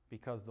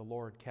because the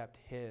Lord kept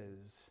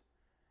his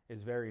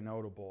is very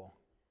notable.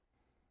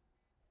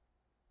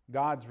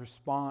 God's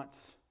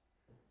response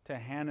to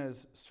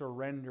Hannah's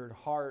surrendered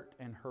heart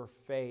and her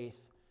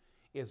faith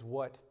is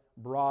what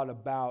brought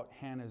about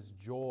Hannah's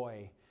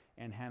joy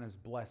and Hannah's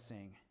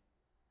blessing.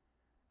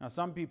 Now,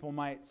 some people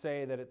might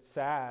say that it's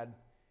sad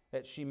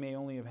that she may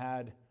only have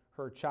had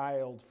her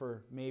child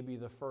for maybe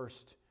the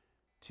first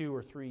 2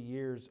 or 3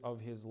 years of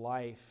his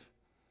life.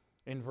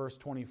 In verse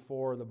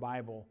 24, the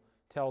Bible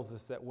tells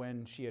us that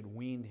when she had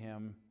weaned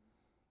him,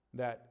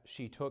 that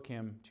she took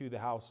him to the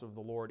house of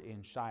the Lord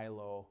in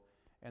Shiloh,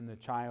 and the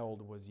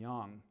child was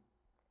young.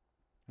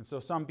 And so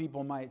some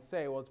people might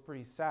say, well, it's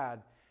pretty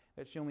sad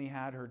that she only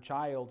had her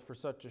child for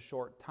such a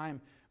short time.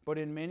 But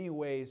in many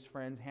ways,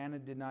 friends, Hannah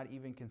did not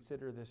even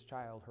consider this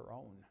child her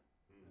own.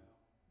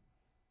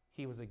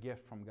 He was a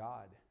gift from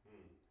God.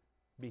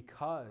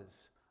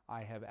 Because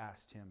I have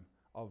asked him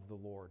of the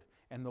Lord.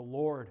 And the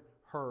Lord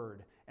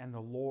heard, and the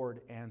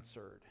Lord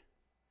answered.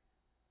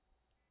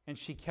 And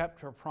she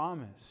kept her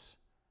promise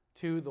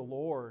to the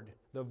Lord,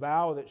 the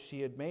vow that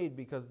she had made,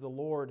 because the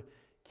Lord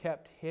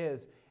kept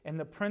his. And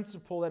the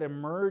principle that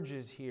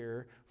emerges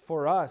here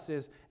for us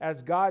is,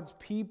 as God's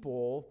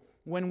people,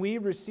 when we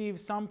receive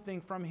something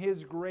from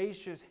his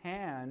gracious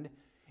hand,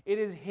 it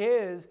is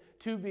his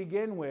to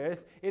begin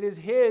with, it is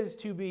his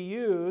to be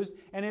used,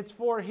 and it's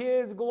for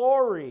his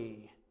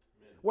glory.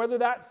 Amen. Whether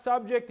that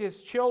subject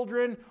is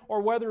children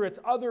or whether it's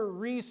other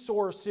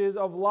resources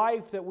of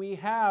life that we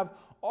have,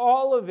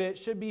 all of it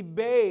should be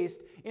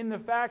based in the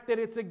fact that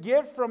it's a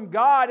gift from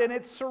God and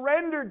it's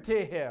surrendered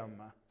to him.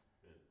 Amen.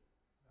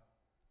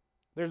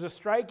 There's a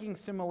striking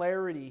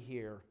similarity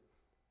here,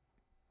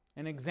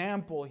 an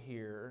example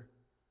here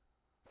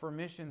for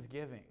missions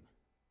giving.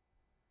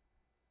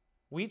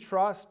 We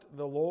trust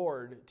the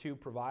Lord to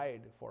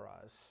provide for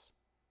us.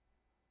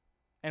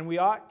 And we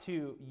ought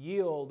to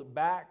yield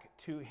back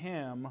to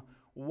him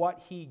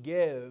what he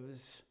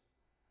gives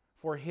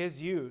for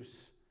his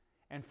use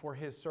and for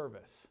his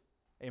service.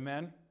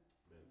 Amen? Amen.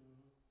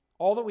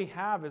 All that we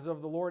have is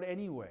of the Lord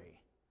anyway.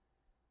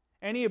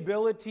 Any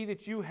ability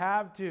that you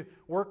have to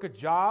work a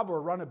job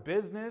or run a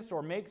business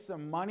or make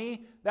some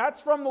money,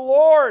 that's from the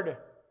Lord.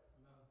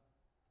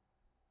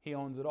 He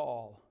owns it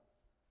all.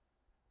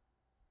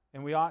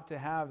 And we ought to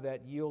have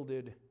that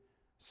yielded,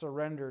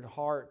 surrendered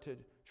heart to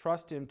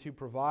trust him to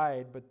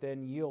provide, but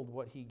then yield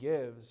what he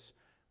gives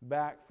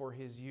back for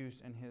his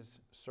use and his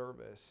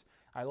service.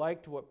 I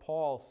liked what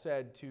Paul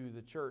said to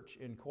the church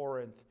in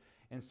Corinth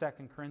in 2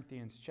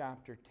 Corinthians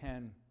chapter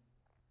 10,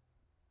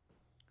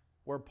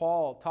 where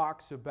Paul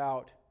talks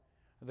about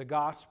the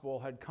gospel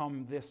had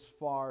come this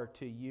far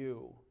to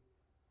you.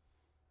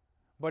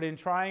 But in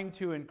trying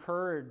to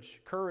encourage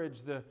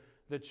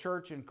the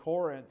church in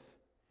Corinth,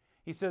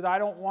 he says, I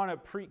don't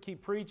want to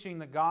keep preaching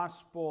the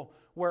gospel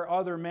where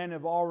other men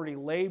have already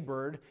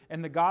labored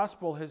and the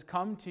gospel has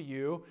come to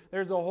you.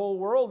 There's a whole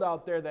world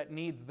out there that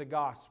needs the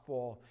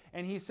gospel.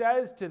 And he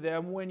says to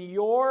them, when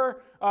your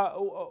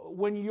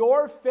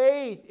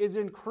faith is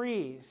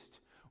increased,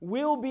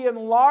 we'll be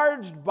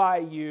enlarged by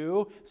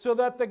you so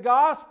that the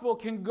gospel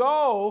can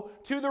go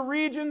to the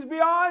regions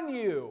beyond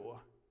you.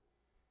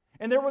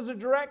 And there was a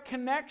direct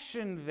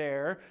connection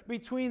there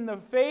between the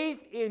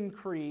faith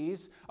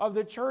increase of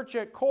the church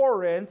at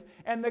Corinth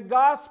and the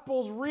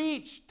gospel's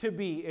reach to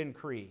be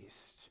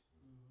increased.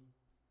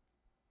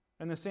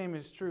 And the same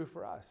is true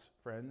for us,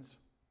 friends.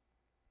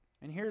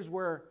 And here's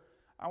where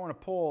I want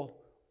to pull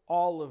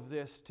all of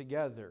this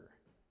together.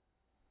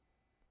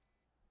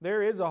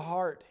 There is a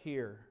heart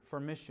here for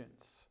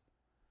missions.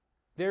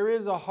 There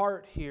is a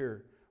heart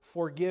here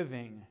for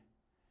giving.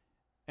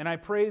 And I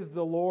praise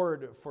the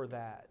Lord for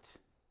that.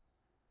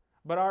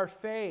 But our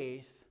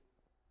faith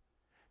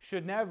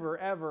should never,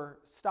 ever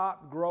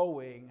stop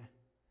growing,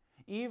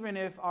 even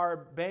if our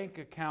bank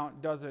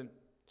account doesn't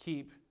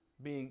keep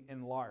being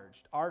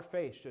enlarged. Our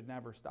faith should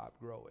never stop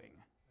growing.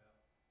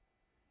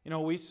 You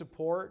know, we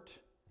support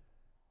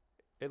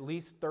at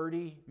least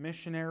 30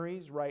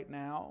 missionaries right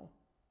now.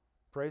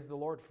 Praise the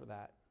Lord for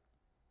that.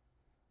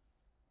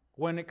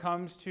 When it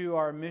comes to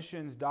our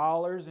missions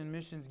dollars and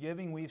missions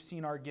giving, we've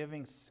seen our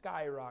giving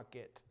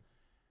skyrocket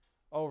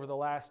over the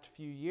last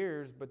few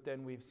years, but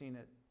then we've seen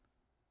it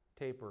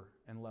taper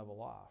and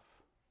level off.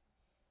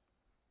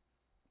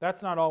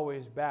 That's not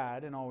always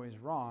bad and always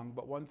wrong,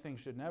 but one thing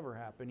should never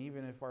happen.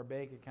 Even if our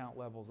bank account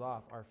levels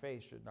off, our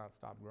faith should not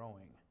stop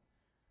growing.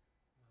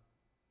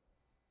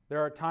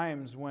 There are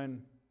times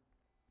when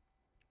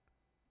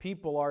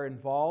people are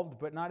involved,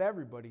 but not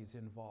everybody's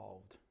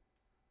involved.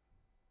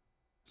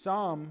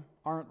 Some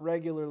aren't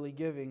regularly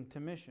giving to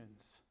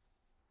missions.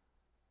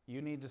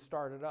 You need to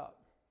start it up.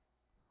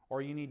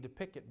 Or you need to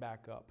pick it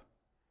back up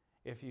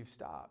if you've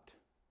stopped.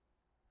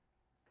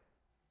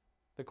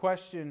 The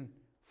question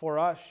for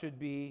us should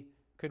be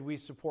Could we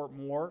support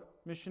more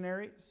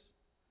missionaries?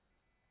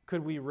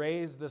 Could we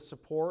raise the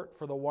support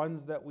for the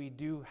ones that we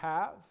do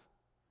have?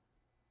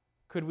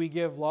 Could we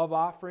give love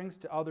offerings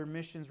to other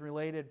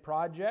missions-related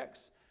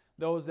projects,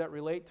 those that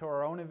relate to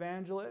our own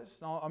evangelists?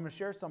 I'm going to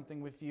share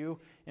something with you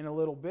in a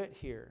little bit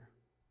here.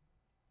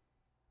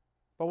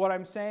 But what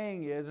I'm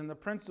saying is, and the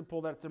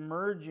principle that's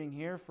emerging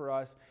here for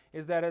us,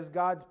 is that as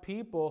God's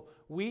people,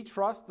 we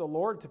trust the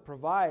Lord to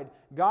provide.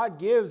 God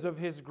gives of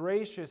His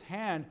gracious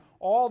hand.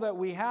 All that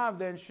we have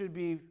then should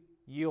be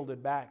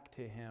yielded back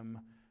to Him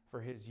for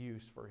His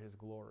use, for His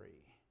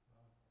glory.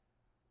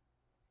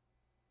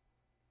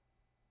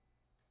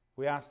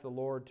 We ask the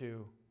Lord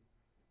to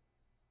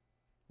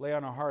lay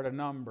on our heart a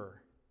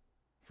number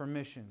for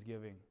missions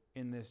giving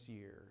in this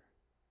year.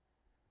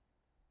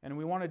 And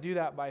we want to do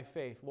that by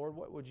faith. Lord,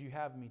 what would you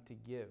have me to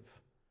give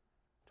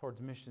towards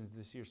missions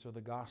this year so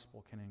the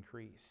gospel can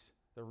increase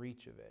the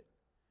reach of it?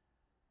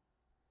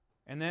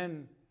 And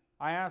then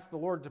I ask the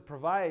Lord to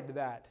provide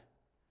that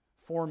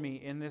for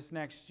me in this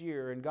next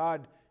year. And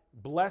God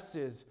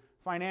blesses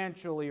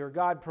financially, or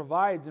God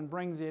provides and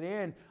brings it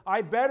in.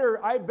 I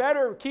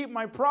better keep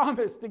my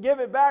promise to give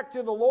it back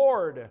to the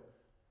Lord.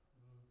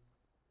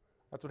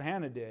 That's what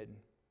Hannah did.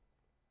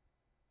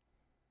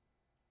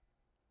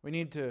 We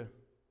need to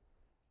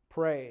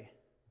pray.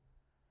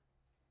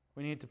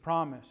 We need to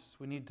promise.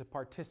 We need to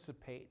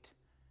participate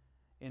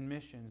in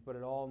missions, but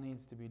it all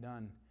needs to be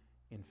done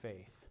in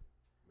faith.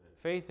 Amen.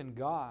 Faith in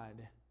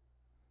God,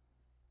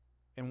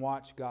 and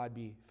watch God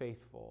be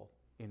faithful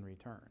in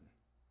return.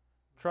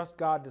 Trust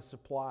God to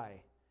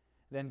supply,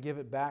 then give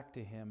it back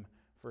to Him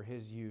for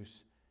His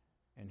use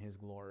and His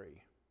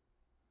glory.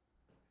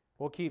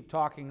 We'll keep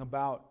talking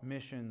about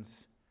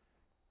missions,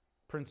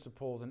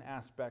 principles, and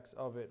aspects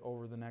of it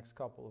over the next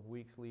couple of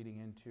weeks leading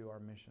into our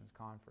missions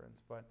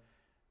conference. But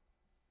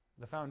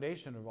the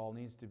foundation of all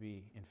needs to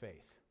be in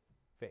faith.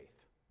 Faith.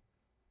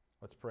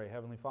 Let's pray.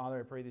 Heavenly Father,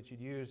 I pray that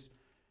you'd use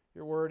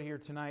your word here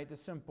tonight, the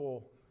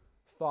simple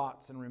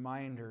thoughts and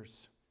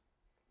reminders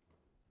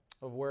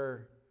of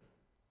where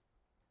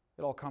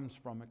it all comes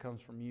from. It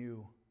comes from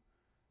you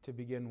to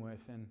begin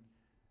with, and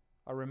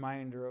a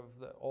reminder of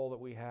all that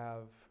we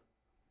have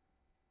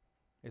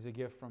is a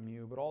gift from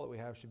you, but all that we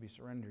have should be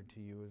surrendered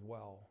to you as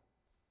well.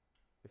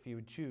 If you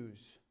would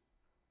choose,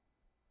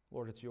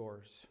 Lord, it's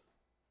yours.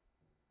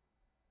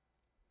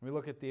 We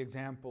look at the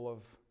example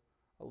of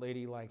a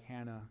lady like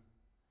Hannah,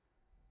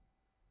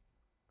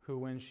 who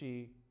when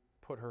she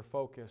put her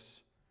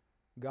focus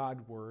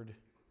Godward,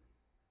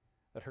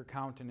 that her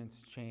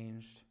countenance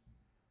changed.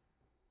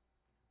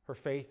 Her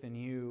faith in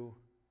you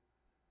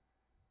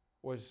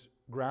was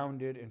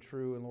grounded and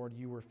true, and Lord,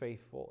 you were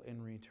faithful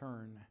in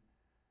return.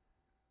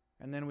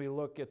 And then we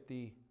look at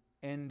the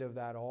end of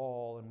that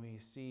all, and we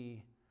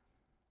see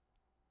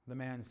the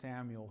man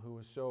Samuel, who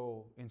was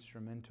so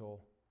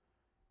instrumental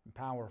and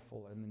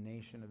powerful in the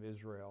nation of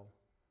Israel.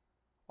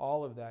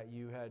 All of that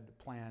you had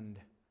planned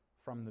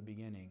from the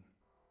beginning.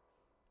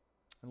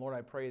 And Lord,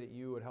 I pray that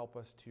you would help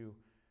us to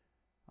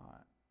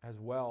as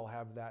well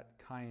have that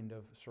kind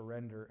of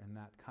surrender and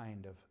that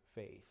kind of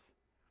faith.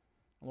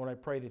 Lord, I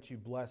pray that you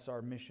bless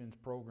our missions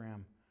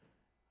program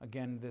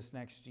again this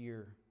next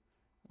year.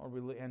 Lord,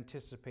 we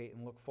anticipate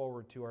and look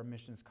forward to our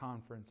missions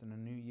conference and a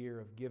new year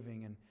of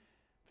giving, and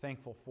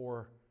thankful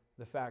for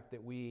the fact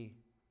that we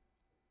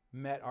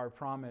met our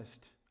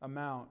promised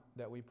amount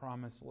that we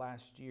promised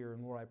last year.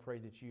 And Lord, I pray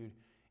that you'd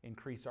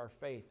increase our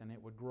faith and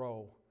it would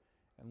grow.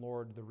 And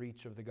Lord, the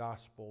reach of the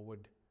gospel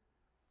would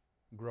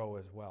grow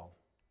as well.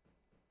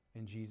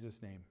 In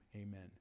Jesus' name, amen.